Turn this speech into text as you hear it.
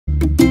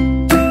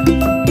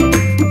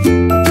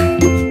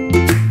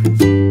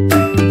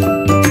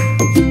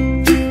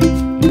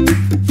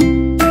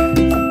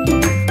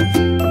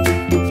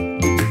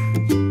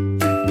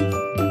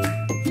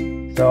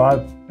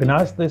Been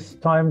asked this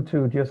time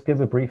to just give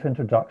a brief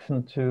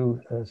introduction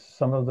to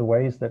some of the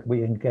ways that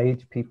we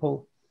engage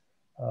people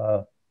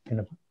in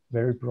a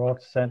very broad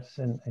sense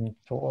in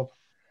Torup.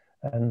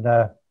 And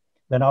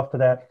then after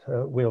that,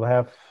 we'll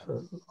have,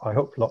 I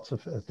hope, lots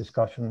of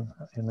discussion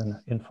in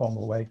an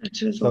informal way.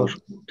 So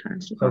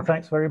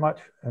thanks very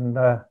much. And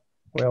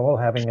we're all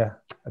having a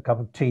cup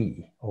of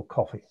tea or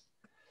coffee.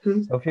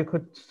 So if you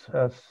could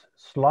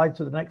slide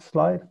to the next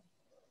slide.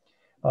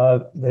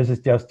 This is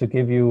just to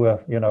give you,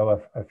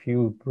 a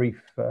few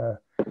brief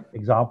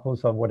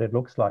examples of what it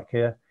looks like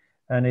here.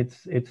 And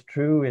it's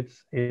true,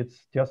 it's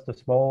just a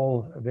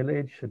small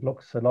village. It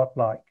looks a lot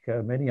like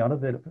many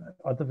other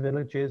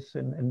villages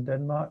in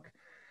Denmark.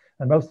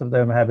 And most of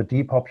them have a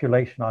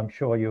depopulation. I'm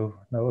sure you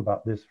know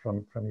about this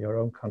from your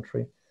own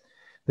country.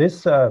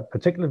 This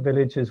particular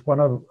village is one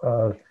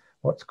of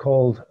what's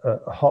called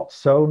a hot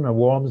zone, a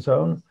warm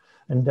zone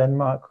in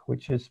Denmark,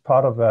 which is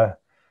part of a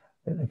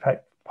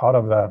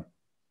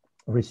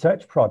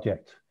research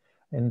project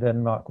in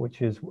Denmark,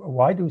 which is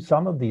why do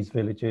some of these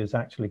villages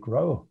actually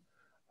grow?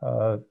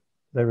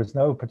 There is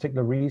no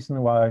particular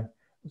reason why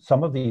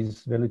some of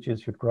these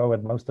villages should grow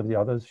and most of the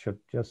others should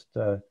just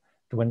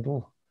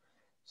dwindle.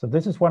 So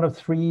this is one of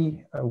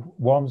three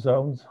warm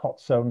zones, hot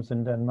zones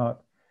in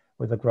Denmark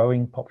with a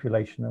growing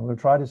population. And we'll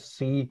try to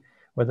see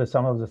whether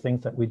some of the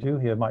things that we do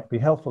here might be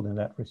helpful in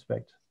that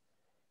respect.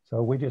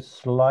 So we just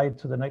slide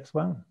to the next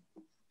one.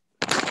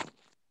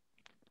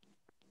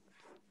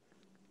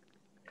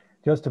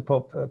 Just to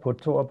put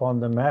Torup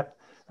on the map,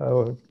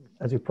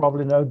 as you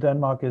probably know,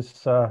 Denmark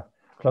is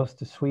close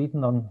to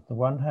Sweden on the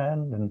one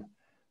hand and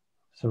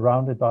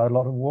surrounded by a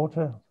lot of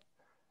water,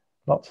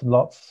 lots and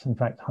lots, in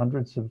fact,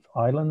 hundreds of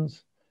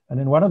islands. And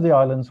in one of the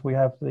islands, we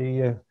have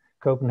the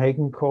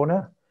Copenhagen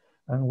corner,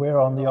 and we're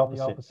on the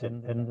opposite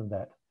end of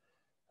that.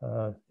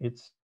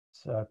 It's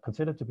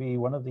considered to be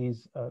one of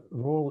these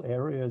rural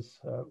areas,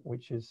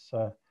 which is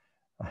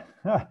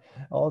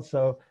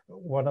also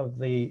one of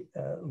the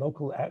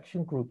local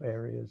action group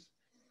areas,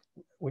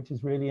 which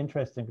is really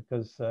interesting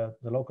because the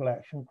local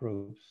action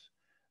groups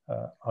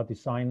are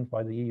designed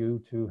by the EU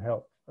to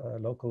help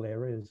local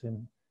areas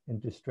in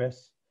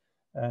distress.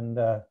 And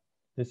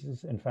this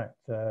is, in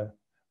fact,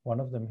 one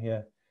of them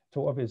here.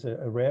 Torup is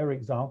a rare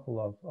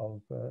example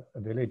of a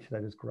village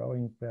that is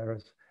growing,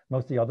 whereas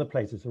most of the other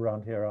places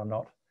around here are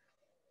not.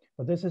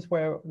 But this is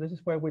where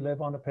we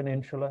live, on a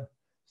peninsula,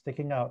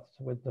 sticking out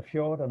with the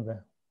fjord on the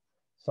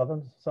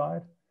southern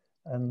side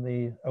and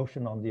the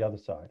ocean on the other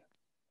side.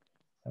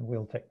 And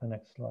we'll take the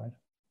next slide.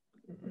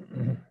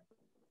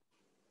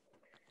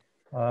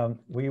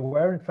 We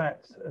were, in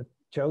fact,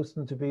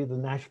 chosen to be the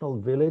National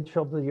Village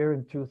of the Year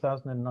in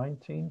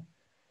 2019.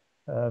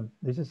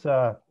 This is,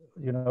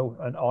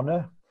 an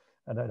honor,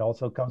 and it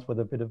also comes with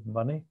a bit of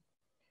money.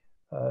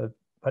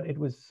 But it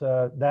was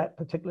that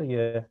particular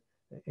year,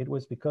 it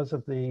was because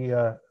of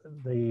the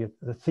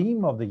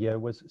theme of the year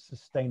was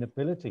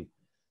sustainability.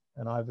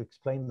 And I've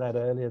explained that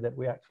earlier, that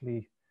we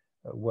actually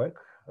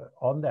work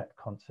on that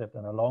concept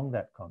and along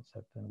that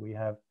concept. And we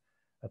have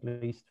at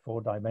least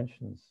 4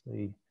 dimensions: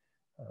 the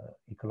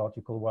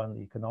ecological one,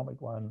 the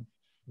economic one,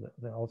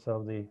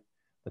 also the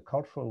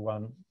cultural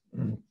one,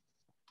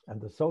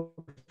 and the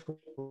social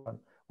one,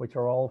 which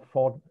are all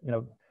 4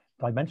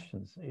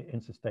 dimensions in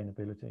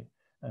sustainability.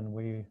 And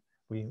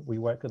we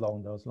work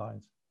along those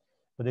lines.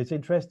 But it's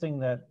interesting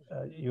that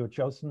you're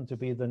chosen to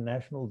be the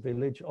National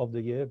Village of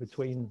the Year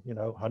between,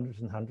 hundreds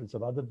and hundreds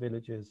of other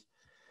villages.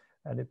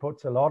 And it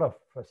puts a lot of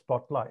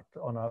spotlight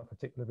on our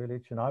particular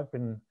village. And I've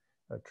been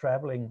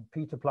traveling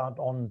Peter Plant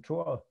on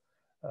tour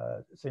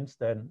since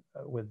then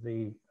with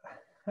the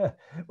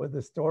with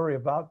the story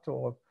about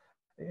Torup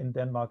in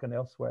Denmark and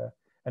elsewhere.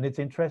 And it's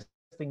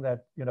interesting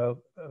that,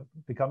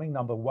 becoming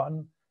number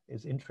 1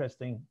 is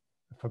interesting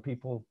for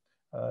people,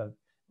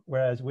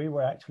 whereas we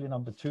were actually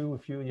number 2 a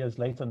few years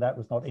later, and that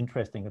was not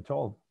interesting at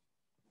all.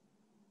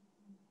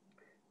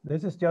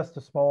 This is just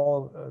a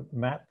small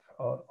map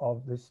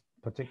of this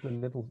particular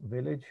little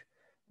village.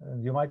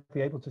 And you might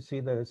be able to see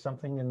there's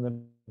something in the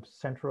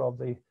center of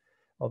the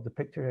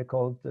picture here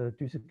called the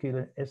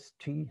Düsekilde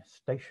ST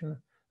station,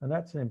 and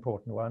that's an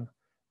important one.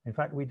 In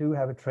fact, we do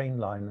have a train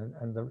line,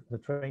 and the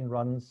train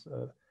runs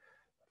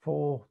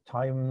 4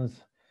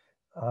 times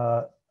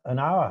an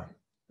hour.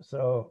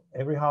 So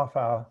every half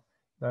hour,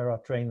 there are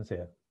trains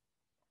here.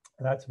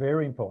 And that's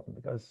very important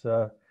because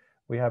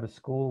we have a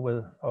school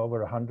with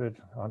over 100,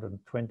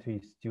 120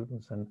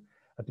 students, and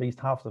at least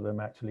half of them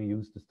actually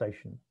use the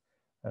station.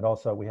 And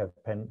also we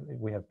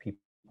have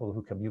people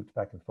who commute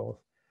back and forth.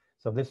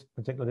 So this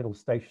particular little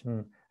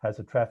station has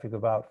a traffic of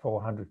about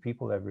 400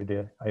 people every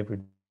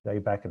day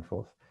back and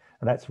forth.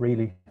 And that's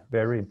really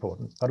very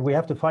important. But we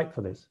have to fight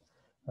for this.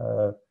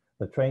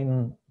 The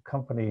train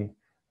company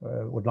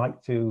would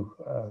like to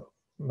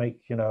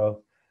make,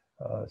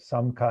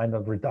 some kind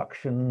of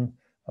reduction,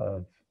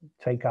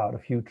 take out a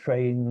few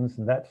trains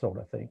and that sort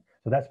of thing.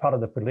 So that's part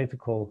of the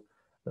political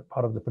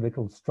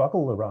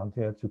struggle around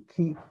here, to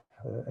keep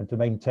and to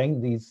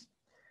maintain these,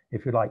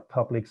 if you like,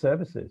 public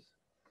services.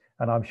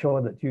 And I'm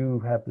sure that you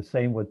have the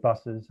same with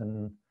buses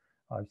and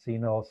I've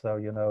seen also,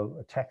 you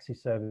know, taxi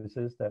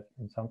services that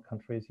in some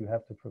countries you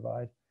have to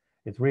provide.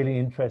 It's really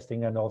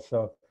interesting and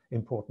also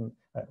important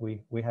that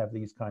we have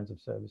these kinds of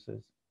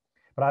services.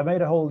 But I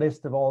made a whole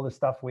list of all the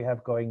stuff we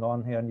have going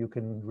on here, and you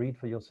can read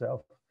for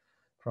yourself,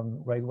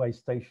 from railway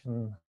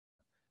station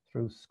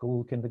through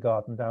school,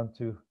 kindergarten, down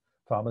to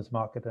farmers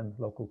market and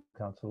local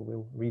council.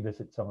 We'll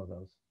revisit some of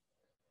those.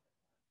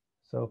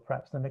 So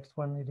perhaps the next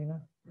one,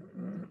 Edina.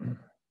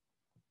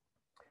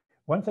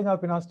 One thing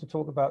I've been asked to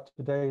talk about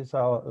today is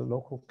our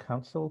local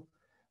council.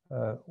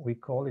 We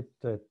call it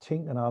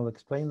Ting, and I'll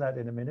explain that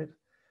in a minute.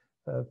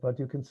 But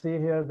you can see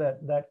here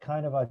that that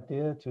kind of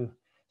idea to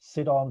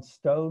sit on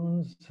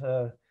stones,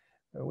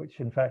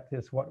 which in fact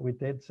is what we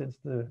did since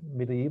the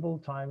medieval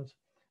times,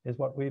 is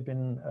what we've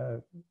been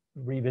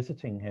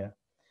revisiting here.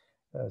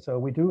 So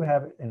we do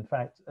have, in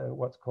fact,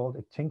 what's called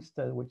a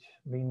Tingster, which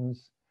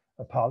means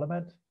a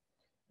parliament.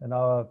 And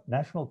our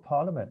national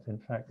parliament, in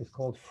fact, is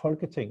called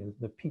Folketing,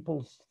 the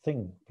people's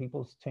thing,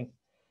 people's ting.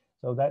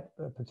 So that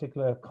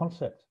particular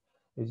concept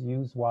is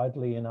used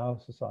widely in our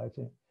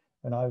society.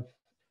 And I've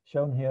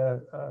shown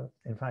here,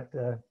 in fact,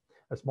 a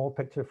small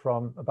picture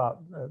from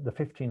about the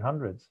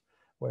 1500s,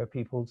 where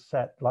people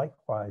sat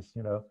likewise,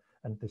 you know,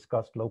 and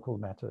discussed local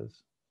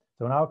matters.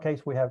 So in our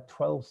case, we have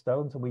 12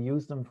 stones, and we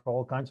use them for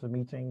all kinds of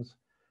meetings,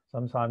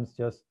 sometimes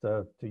just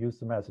to use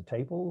them as a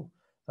table.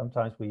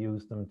 Sometimes we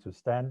use them to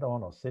stand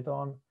on or sit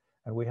on,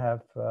 and we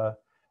have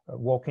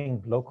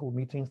walking local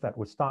meetings that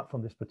would start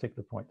from this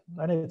particular point.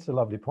 And it's a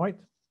lovely point.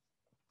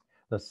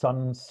 The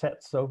sun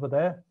sets over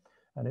there,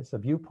 and it's a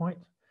viewpoint.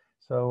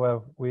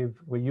 So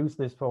we use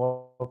this for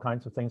all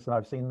kinds of things, and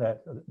I've seen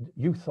that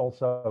youth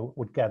also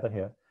would gather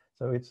here.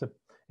 So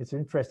it's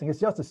interesting.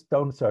 It's just a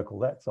stone circle,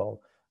 that's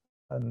all,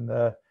 and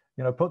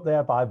you know, put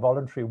there by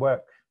voluntary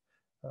work.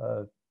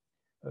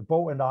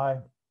 Bo and I,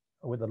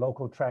 with a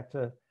local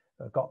tractor,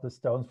 got the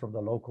stones from the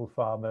local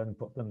farmer and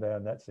put them there,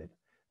 and that's it.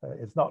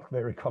 It's not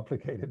very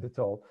complicated at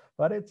all,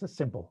 but it's a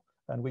simple,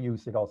 and we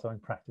use it also in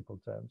practical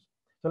terms.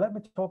 So let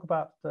me talk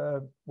about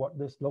what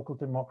this local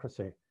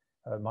democracy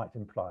might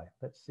imply.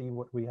 Let's see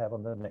what we have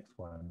on the next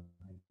one.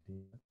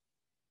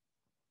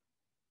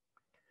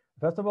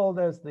 First of all,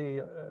 there's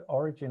the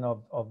origin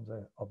of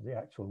the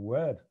actual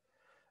word.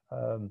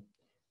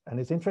 And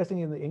it's interesting,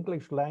 in the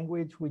English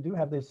language, we do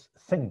have this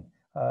thing,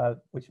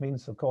 which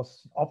means, of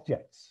course,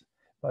 objects.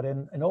 But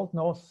in Old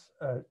Norse,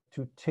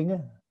 to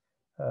tinge,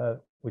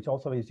 which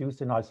also is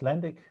used in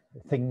Icelandic,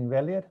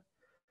 thingvellir,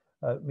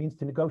 means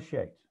to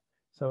negotiate.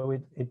 So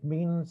it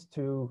means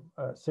to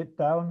sit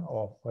down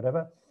or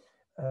whatever,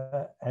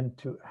 and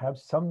to have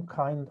some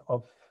kind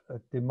of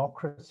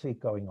democracy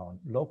going on,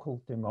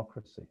 local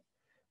democracy.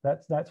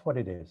 That's what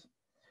it is.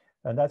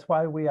 And that's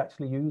why we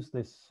actually use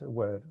this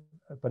word.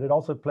 But it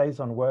also plays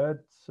on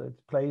words. It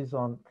plays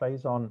on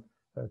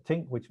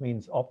ting, which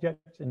means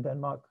object in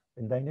Denmark,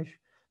 in Danish,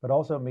 but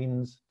also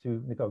means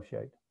to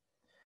negotiate.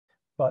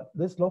 But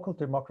this local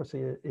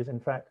democracy is, in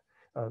fact,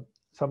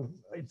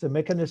 it's a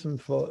mechanism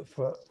for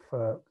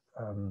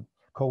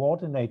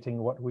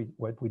coordinating what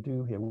we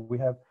do here. We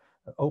have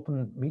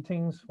open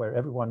meetings where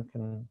everyone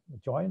can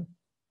join,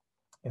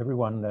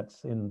 everyone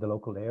that's in the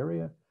local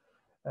area,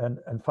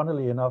 and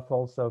funnily enough,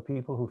 also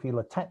people who feel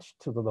attached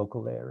to the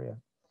local area.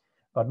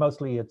 But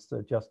mostly it's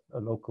just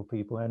local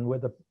people. And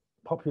with a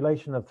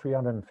population of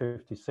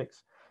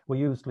 356, we're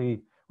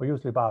usually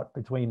about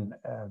between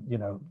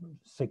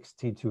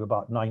 60 to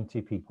about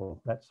 90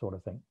 people, that sort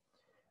of thing.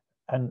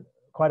 And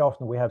quite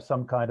often we have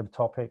some kind of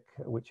topic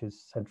which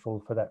is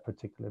central for that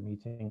particular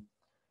meeting.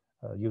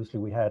 Usually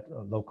we had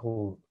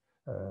local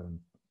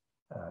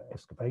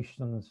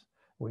excavations,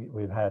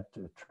 we've had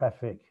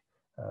traffic,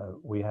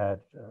 we had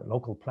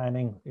local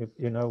planning.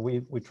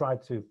 We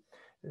tried to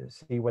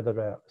see whether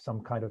there's some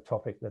kind of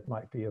topic that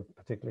might be of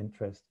particular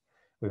interest.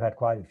 We've had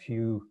quite a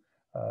few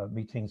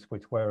meetings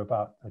which were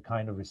about the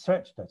kind of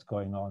research that's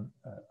going on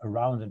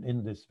around and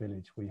in this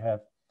village. We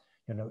have,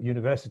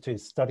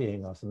 universities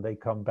studying us, and they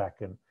come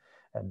back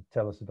and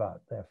tell us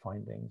about their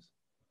findings.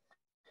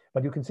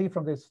 But you can see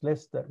from this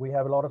list that we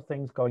have a lot of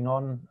things going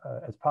on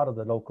as part of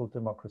the local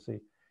democracy.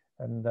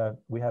 And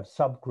we have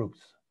subgroups.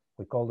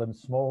 We call them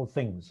small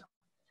things,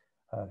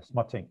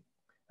 smutting.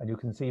 And you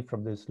can see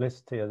from this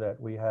list here that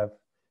we have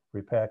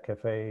repair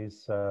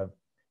cafes,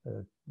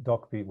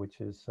 Dogby,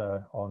 which is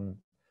on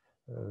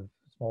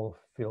small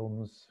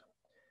films.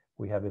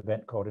 We have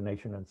event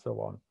coordination and so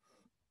on.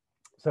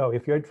 So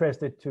if you're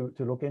interested to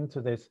look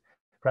into this,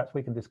 perhaps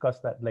we can discuss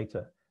that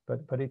later.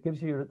 But it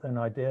gives you an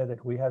idea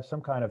that we have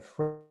some kind of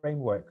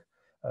framework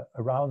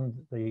around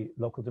the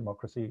local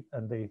democracy.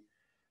 And the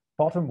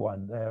bottom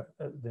one there,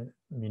 the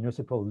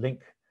municipal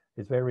link,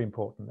 is very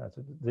important.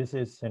 This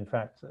is, in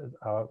fact,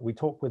 we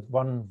talk with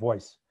one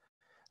voice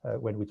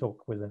when we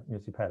talk with the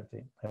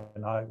municipality.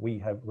 And we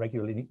have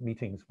regular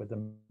meetings with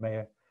the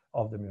mayor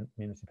of the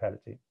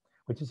municipality,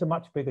 which is a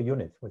much bigger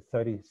unit with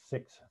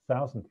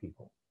 36,000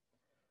 people,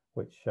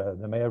 which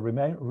the mayor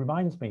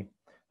reminds me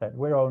that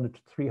we're only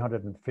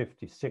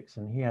 356,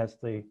 and he has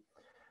the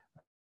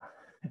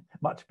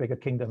much bigger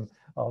kingdom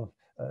of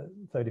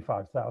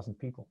 35,000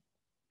 people.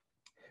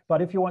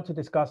 But if you want to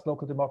discuss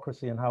local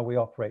democracy and how we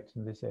operate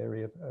in this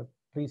area,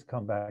 please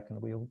come back and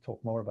we'll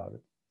talk more about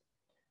it.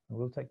 And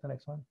we'll take the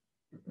next one.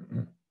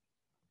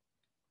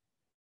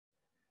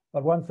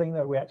 But one thing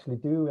that we actually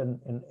do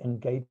in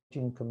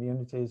engaging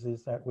communities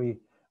is that we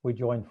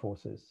join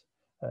forces.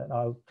 And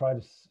I'll try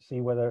to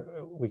see whether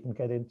we can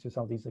get into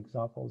some of these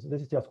examples.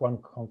 This is just one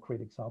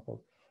concrete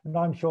example. And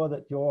I'm sure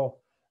that your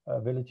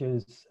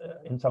villages,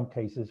 in some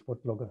cases, would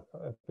look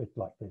a bit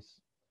like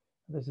this.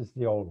 This is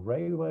the old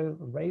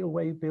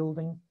railway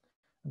building.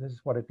 And this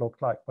is what it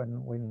looked like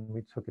when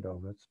we took it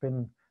over. It's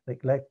been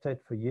neglected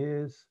for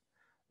years,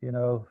 you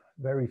know,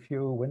 very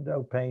few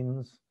window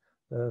panes.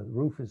 The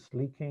roof is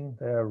leaking.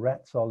 There are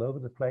rats all over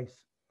the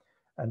place.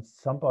 And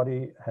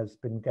somebody has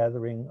been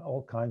gathering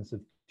all kinds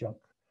of junk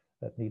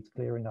that needs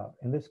clearing out.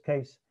 In this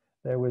case,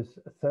 there was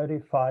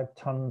 35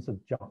 tons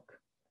of junk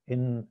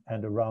in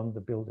and around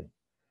the building,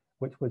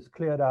 which was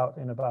cleared out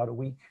in about a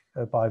week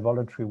by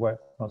voluntary work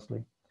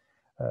mostly.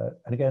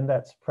 And again,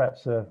 that's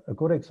perhaps a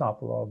good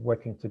example of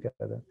working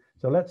together.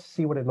 So let's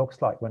see what it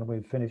looks like when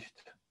we've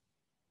finished.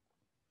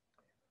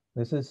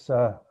 This is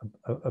a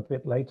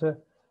bit later,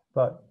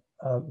 but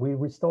we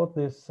restored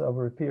this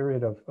over a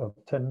period of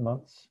 10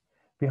 months.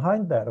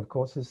 Behind that, of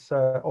course, is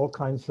all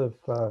kinds of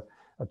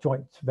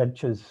joint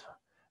ventures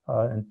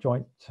and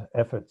joint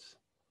efforts.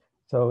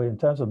 So in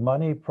terms of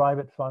money,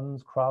 private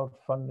funds,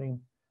 crowdfunding,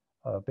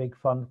 a big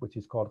fund, which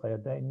is called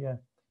Redenia,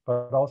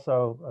 but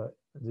also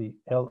the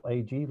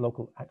LAG,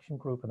 Local Action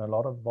Group, and a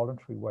lot of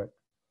voluntary work.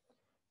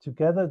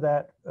 Together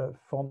that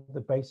formed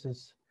the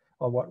basis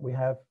of what we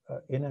have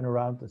in and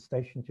around the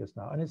station just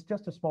now. And it's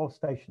just a small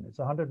station. It's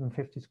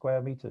 150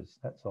 square meters,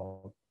 that's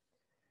all.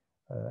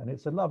 And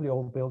it's a lovely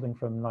old building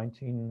from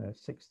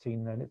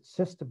 1916, and its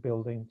sister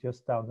building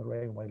just down the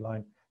railway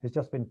line has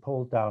just been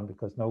pulled down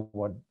because no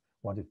one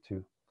wanted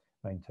to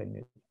maintain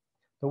it.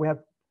 So we have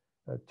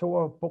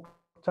Torup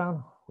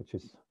Booktown, which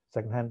is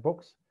secondhand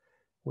books.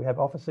 We have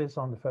offices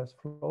on the first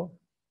floor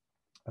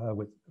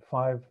with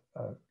 5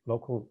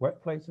 local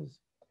workplaces.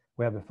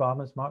 We have a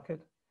farmer's market.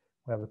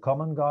 We have a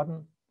common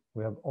garden.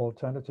 We have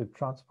alternative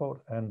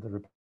transport and the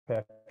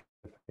repair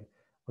cafe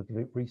with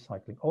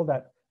recycling, all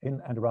that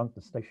in and around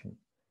the station.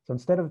 So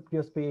instead of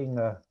just being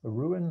a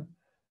ruin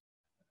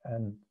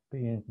and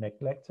being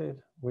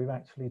neglected, we've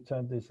actually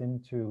turned this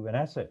into an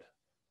asset.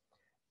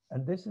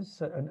 And this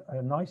is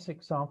a nice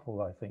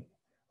example, I think,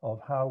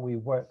 of how we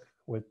work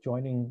with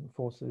joining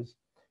forces,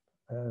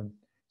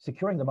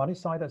 securing the money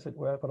side, as it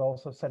were, but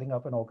also setting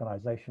up an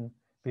organization.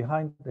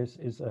 Behind this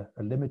is a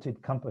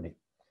limited company,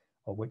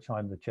 of which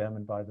I'm the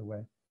chairman, by the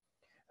way.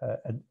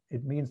 And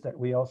it means that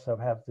we also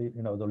have the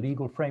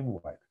legal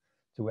framework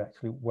to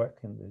actually work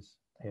in this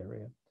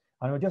area.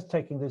 And we're just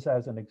taking this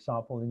as an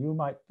example, and you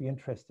might be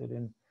interested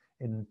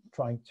in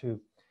trying to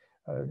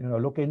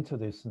look into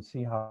this and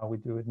see how we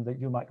do it, and that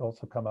you might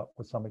also come up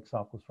with some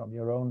examples from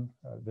your own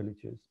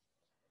villages.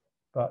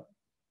 But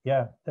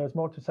yeah, there's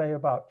more to say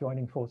about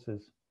joining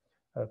forces.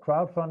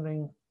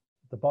 Crowdfunding,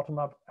 the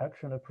bottom-up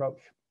action approach,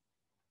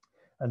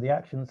 and the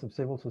actions of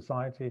civil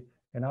society,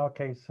 in our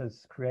case,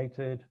 has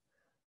created,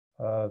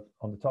 on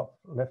the top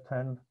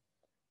left-hand,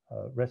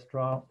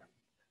 restaurant,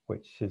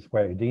 which is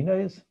where Edina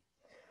is,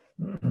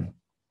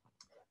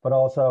 but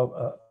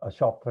also a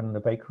shop and a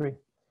bakery,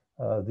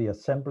 the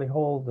assembly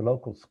hall, the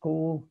local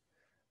school,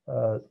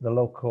 the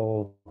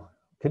local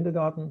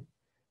kindergarten,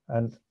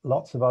 and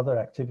lots of other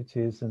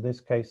activities. In this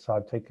case,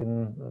 I've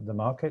taken the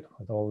market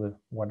with all the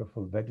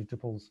wonderful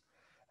vegetables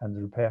and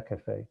the repair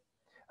cafe.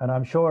 And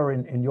I'm sure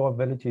in your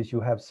villages, you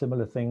have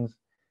similar things.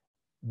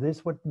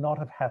 This would not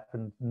have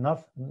happened,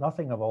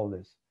 nothing of all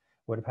this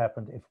would have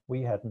happened if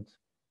we hadn't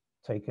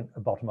taken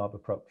a bottom-up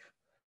approach.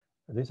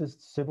 This is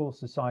civil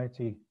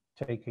society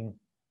taking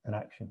an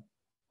action,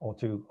 or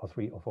 2 or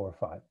 3 or 4 or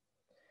 5.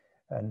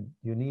 And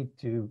you need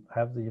to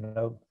have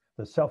the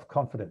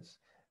self-confidence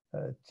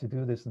to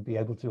do this and be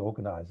able to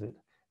organize it.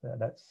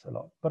 That's a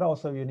lot. But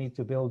also you need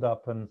to build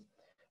up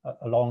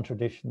a long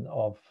tradition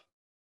of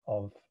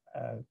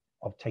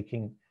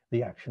taking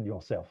the action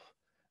yourself.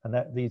 And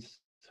that these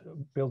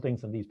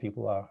buildings and these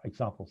people are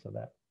examples of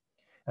that.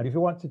 And if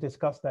you want to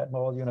discuss that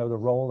more, the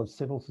role of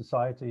civil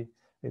society,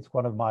 it's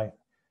one of my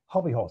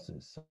hobby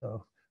horses.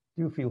 So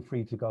do feel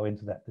free to go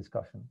into that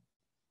discussion.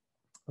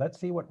 Let's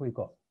see what we've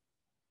got.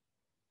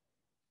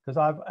 Because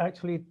I've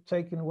actually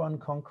taken one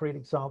concrete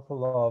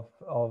example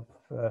of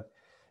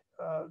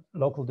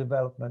local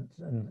development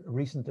and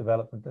recent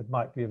development that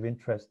might be of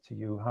interest to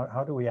you.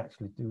 How do we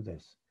actually do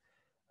this?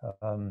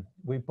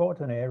 We bought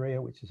an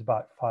area which is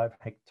about 5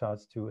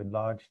 hectares to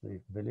enlarge the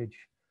village.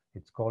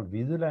 It's called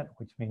Videland,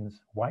 which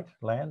means white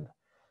land.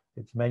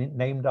 It's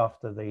named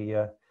after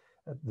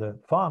the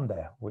farm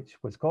there, which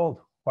was called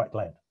White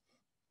Land.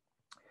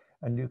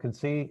 And you can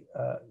see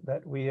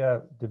that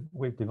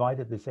we've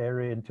divided this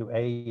area into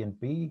A and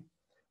B,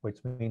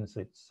 which means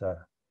it's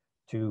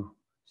 2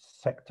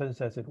 sectors,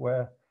 as it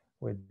were.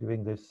 We're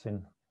doing this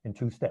in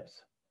 2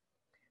 steps.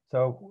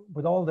 So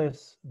with all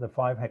this, the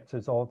 5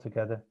 hectares all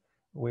together,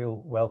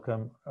 we'll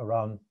welcome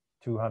around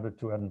 200,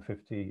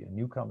 250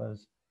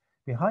 newcomers.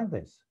 Behind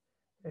this,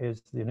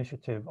 is the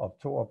initiative of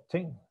Torup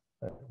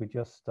that we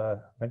just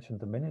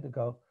mentioned a minute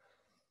ago.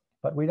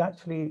 But we'd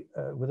actually,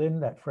 within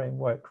that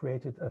framework,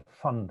 created a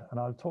fund, and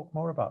I'll talk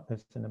more about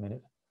this in a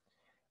minute,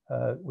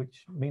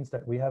 which means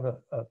that we have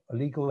a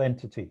legal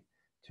entity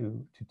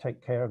to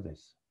take care of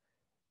this.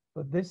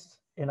 But this,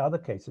 in other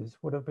cases,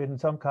 would have been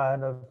some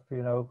kind of,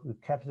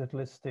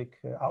 capitalistic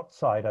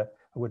outsider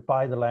who would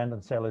buy the land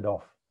and sell it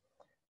off.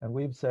 And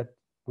we've said,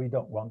 we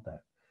don't want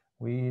that.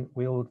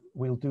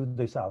 We'll do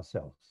this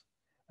ourselves,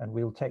 and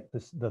we'll take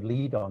the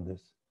lead on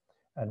this,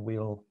 and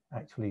we'll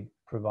actually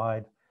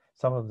provide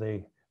some of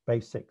the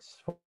basics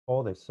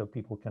for this, so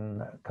people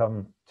can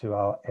come to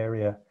our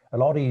area a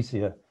lot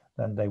easier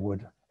than they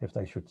would if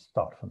they should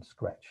start from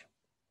scratch.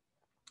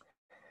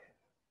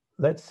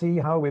 Let's see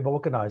how we've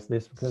organized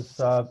this, because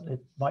it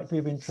might be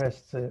of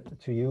interest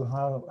to you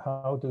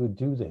how to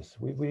do this.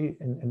 We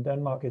in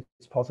Denmark,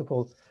 it's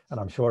possible, and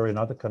I'm sure in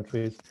other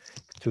countries,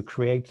 to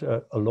create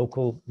a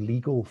local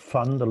legal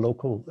fund, a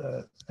local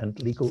and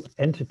legal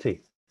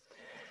entity.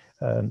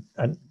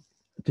 And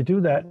to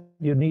do that,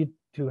 you need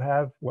to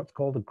have what's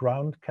called a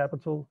ground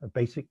capital, a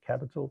basic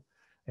capital,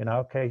 in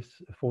our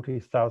case,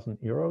 40,000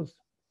 euros.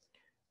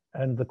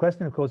 And the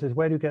question, of course, is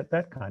where do you get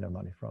that kind of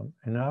money from?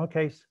 In our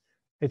case,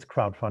 it's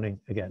crowdfunding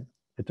again.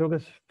 It took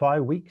us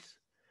 5 weeks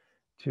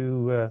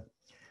to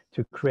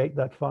create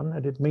that fund,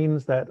 and it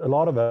means that a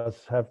lot of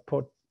us have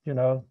put,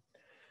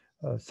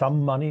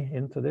 some money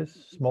into this,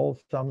 small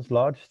sums,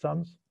 large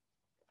sums.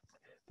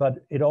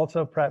 But it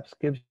also perhaps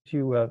gives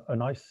you a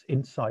nice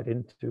insight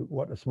into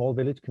what a small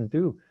village can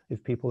do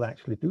if people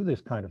actually do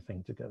this kind of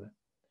thing together.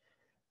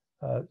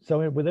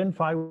 So within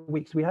 5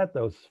 weeks, we had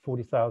those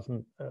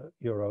 40,000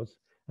 euros,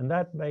 and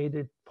that made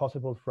it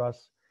possible for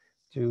us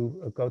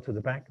to go to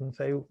the bank and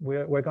say,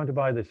 we're going to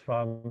buy this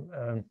farm,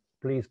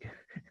 please,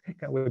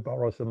 can we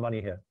borrow some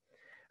money here?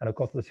 And of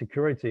course, the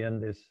security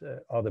in this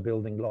are the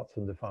building lots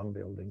and the farm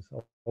buildings.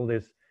 All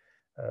this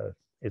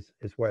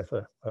is worth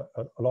a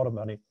lot of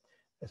money,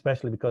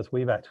 especially because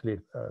we've actually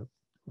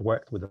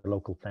worked with the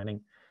local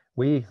planning.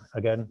 We,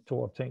 again,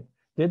 Torup,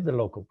 did the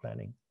local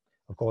planning.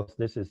 Of course,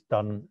 this is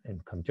done in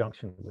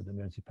conjunction with the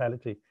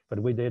municipality, but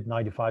we did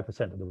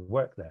 95% of the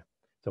work there.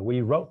 So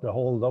we wrote the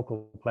whole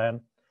local plan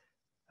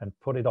and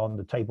put it on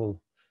the table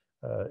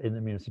in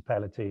the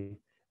municipality,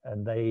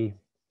 and they're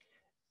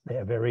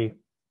very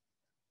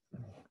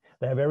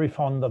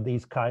fond of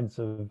these kinds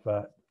of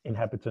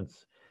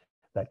inhabitants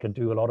that can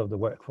do a lot of the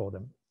work for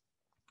them.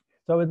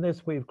 So in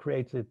this, we've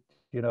created,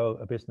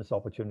 a business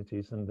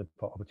opportunities and the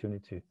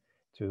opportunity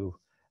to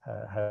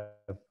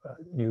have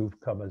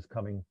newcomers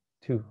coming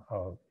to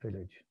our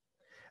village.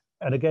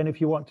 And again, if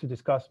you want to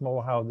discuss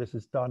more how this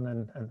is done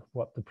and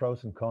what the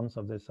pros and cons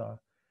of this are,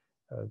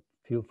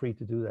 feel free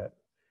to do that.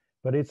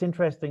 But it's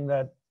interesting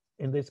that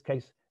in this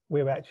case,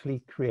 we've actually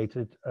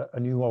created a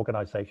new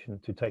organization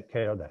to take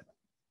care of that.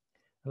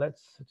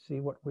 Let's see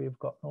what we've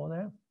got more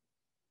there.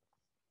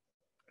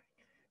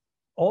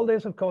 All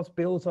this, of course,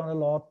 builds on a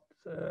lot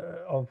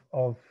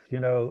of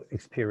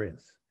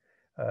experience.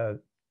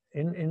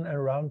 In and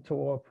around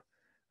Torup,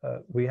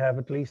 we have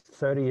at least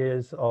 30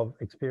 years of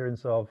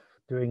experience of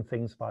doing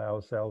things by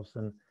ourselves.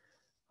 And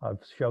I've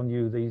shown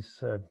you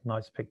these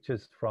nice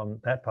pictures from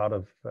that part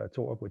of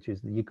Torup, which is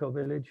the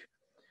eco-village.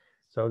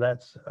 So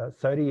that's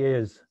 30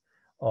 years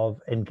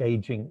of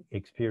engaging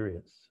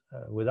experience.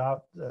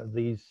 Without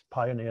these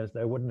pioneers,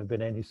 there wouldn't have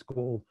been any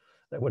school,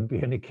 there wouldn't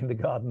be any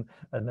kindergarten,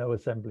 and no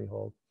assembly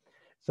hall.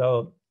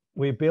 So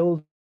we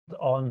build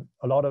on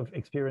a lot of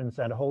experience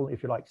and a whole,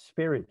 if you like,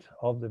 spirit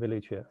of the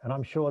village here. And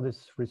I'm sure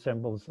this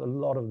resembles a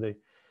lot of the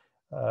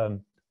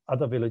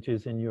other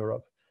villages in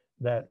Europe,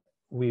 that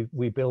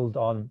we build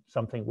on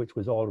something which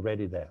was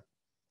already there.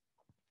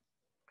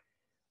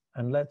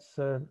 And let's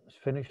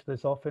finish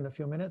this off in a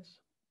few minutes.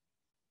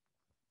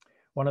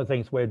 One of the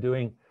things we're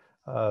doing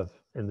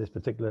in this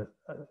particular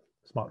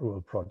Smart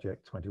Rural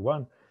Project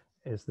 21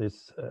 is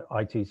this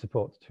IT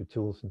support to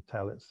tools and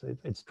talents.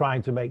 It's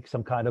trying to make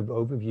some kind of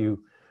overview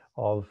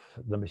of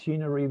the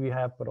machinery we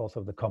have, but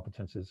also the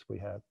competences we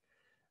have.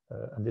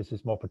 And this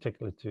is more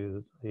particular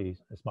to the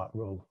Smart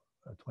Rural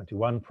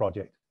 21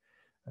 project.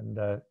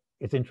 And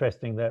it's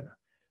interesting that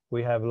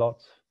we have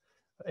lots,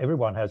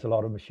 everyone has a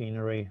lot of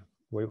machinery.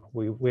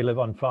 We live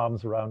on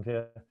farms around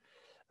here,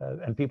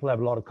 and people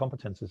have a lot of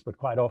competences, but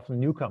quite often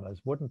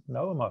newcomers wouldn't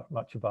know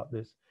much about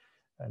this.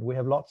 And we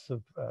have lots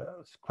of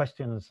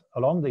questions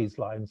along these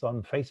lines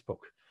on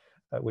Facebook,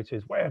 which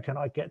is, where can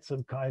I get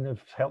some kind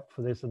of help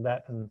for this and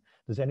that? And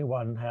does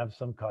anyone have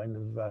some kind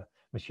of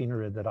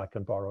machinery that I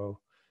can borrow?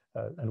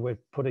 And we're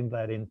putting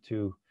that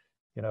into,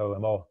 a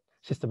more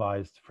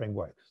systemized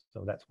framework.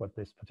 So that's what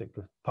this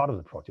particular part of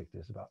the project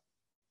is about.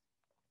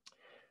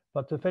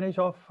 But to finish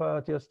off,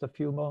 just a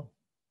few more.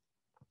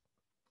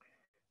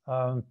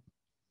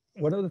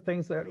 One of the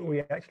things that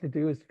we actually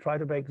do is try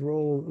to make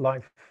rural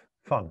life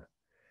fun.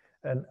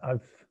 And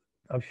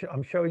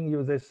I'm showing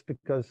you this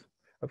because,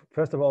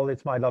 first of all,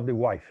 it's my lovely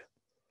wife,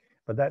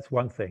 but that's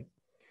one thing.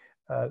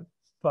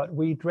 But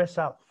we dress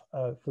up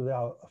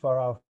for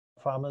our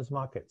farmers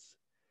markets.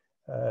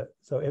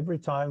 So every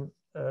time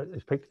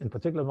in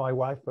particular my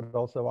wife, but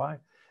also I,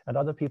 and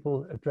other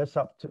people dress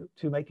up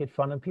to make it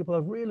fun. And people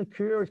are really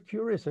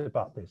curious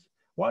about this.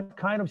 What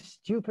kind of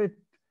stupid,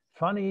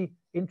 funny,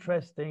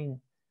 interesting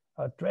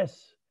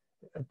dress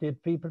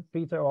did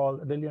Peter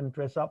or Lillian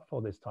dress up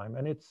for this time?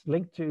 And it's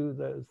linked to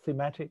the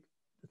thematic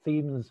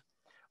themes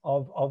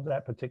of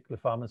that particular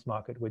farmers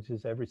market, which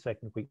is every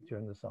second week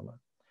during the summer.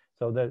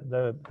 So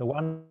the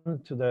one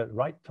to the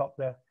right top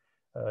there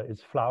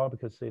is flower,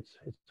 because it's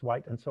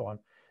white and so on.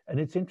 And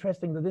it's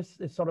interesting that this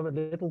is sort of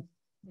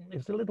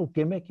it's a little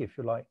gimmick, if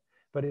you like,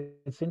 but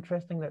it's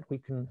interesting that we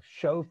can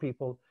show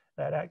people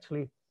that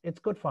actually it's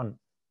good fun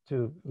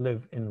to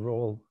live in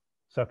rural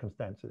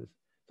circumstances.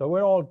 So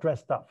we're all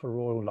dressed up for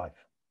rural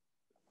life.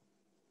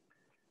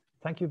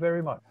 Thank you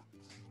very much.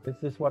 This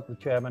is what the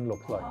chairman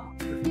looks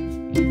like.